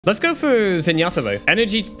Let's go for Zenyatta though.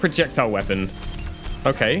 Energy projectile weapon.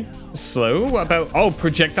 Okay. Slow. What about... Oh,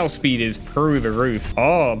 projectile speed is through the roof.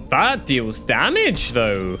 Oh, that deals damage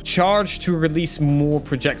though. Charge to release more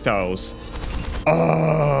projectiles.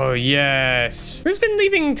 Oh, yes. Who's been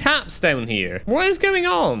leaving taps down here? What is going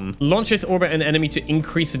on? Launch this orb at an enemy to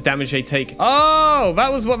increase the damage they take. Oh,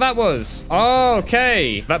 that was what that was. Oh,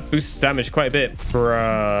 okay. That boosts damage quite a bit.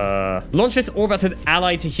 Bruh. Launch this orb at an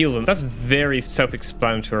ally to heal them. That's very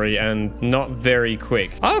self-explanatory and not very quick.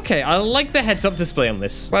 Okay, I like the heads-up display on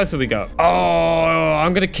this. What else have we got? Oh,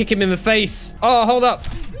 I'm gonna kick him in the face. Oh, hold up.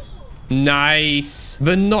 Nice.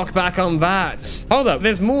 The knockback on that. Hold up,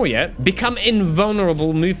 there's more yet. Become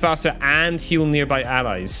invulnerable, move faster, and heal nearby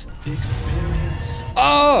allies.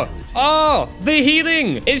 Oh, the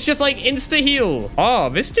healing. It's just like insta-heal. Oh,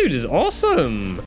 this dude is awesome.